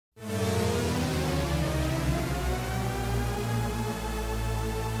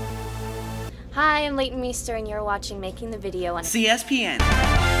Hi, I'm Leighton Meester, and you're watching Making the Video on CSPN.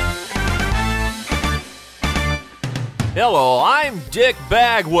 Hello, I'm Dick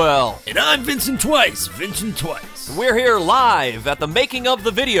Bagwell. And I'm Vincent Twice. We're here live at the making of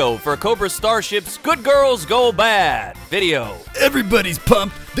the video for Cobra Starship's Good Girls Go Bad video. Everybody's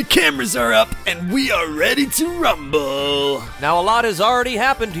pumped, the cameras are up, and we are ready to rumble. Now, a lot has already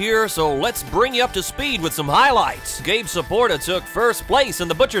happened here, so let's bring you up to speed with some highlights. Gabe Saporta took first place in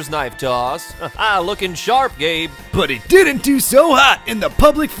the butcher's knife toss. Looking sharp, Gabe. But he didn't do so hot in the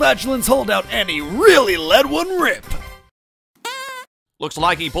public flatulence holdout, and he really let one rip. Looks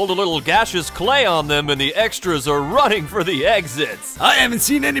like he pulled a little gaseous clay on them and the extras are running for the exits. I haven't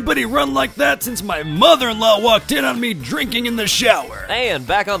seen anybody run like that since my mother-in-law walked in on me drinking in the shower. And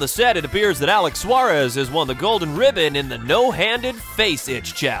back on the set, it appears that Alex Suarez has won the golden ribbon in the no-handed face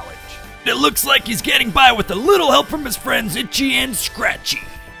itch challenge. It looks like he's getting by with a little help from his friends Itchy and Scratchy.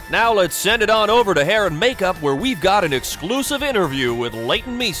 Now let's send it on over to hair and makeup, where we've got an exclusive interview with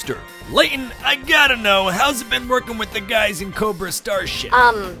Leighton Meester. Leighton, I gotta know, how's it been working with the guys in Cobra Starship?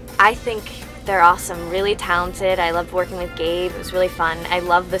 I think they're awesome, really talented. I loved working with Gabe. It was really fun. I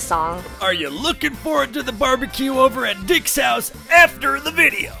love the song. Are you looking forward to the barbecue over at Dick's house after the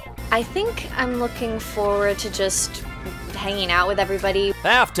video? I think I'm looking forward to just hanging out with everybody.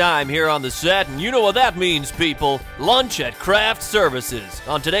 Halftime here on the set, and you know what that means, people. Lunch at Craft Services.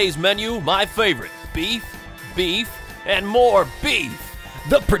 On today's menu, my favorite, beef, and more beef.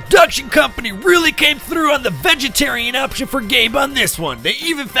 The production company really came through on the vegetarian option for Gabe on this one. They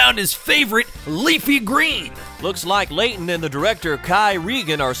even found his favorite, leafy green. Looks like Leighton and the director Kai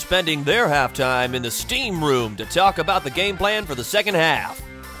Regan are spending their halftime in the steam room to talk about the game plan for the second half.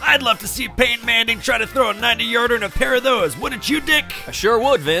 I'd love to see Peyton Manning try to throw a 90-yarder in a pair of those, wouldn't you, Dick? I sure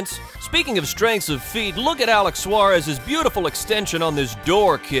would, Vince. Speaking of strengths of feet, look at Alex Suarez's beautiful extension on this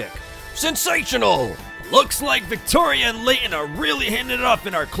door kick. Sensational! Looks like Victoria and Leighton are really hitting it off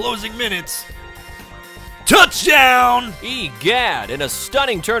in our closing minutes. Touchdown! Egad, in a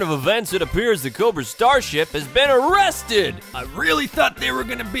stunning turn of events, it appears the Cobra Starship has been arrested! I really thought they were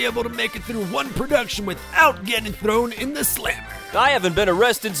going to be able to make it through one production without getting thrown in the slammer. I haven't been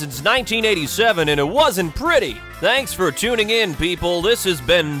arrested since 1987, and it wasn't pretty. Thanks for tuning in, people. This has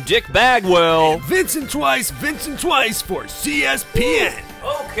been Dick Bagwell. And Vincent Twice for CSPN.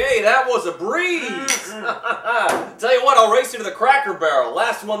 Okay, that was a breeze. Tell you what, I'll race you to the Cracker Barrel.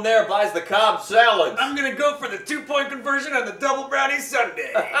 Last one there buys the Cobb salad. I'm gonna go for the 2-point conversion on the double brownie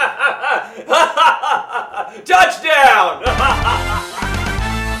sundae. Touchdown!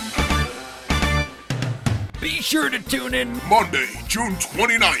 Be sure to tune in Monday, June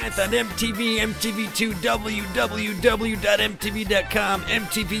 29th on MTV, MTV2, www.mtv.com,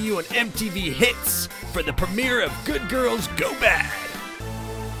 MTVU, and MTV Hits for the premiere of Good Girls Go Bad.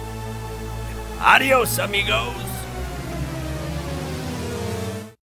 Adios, amigos.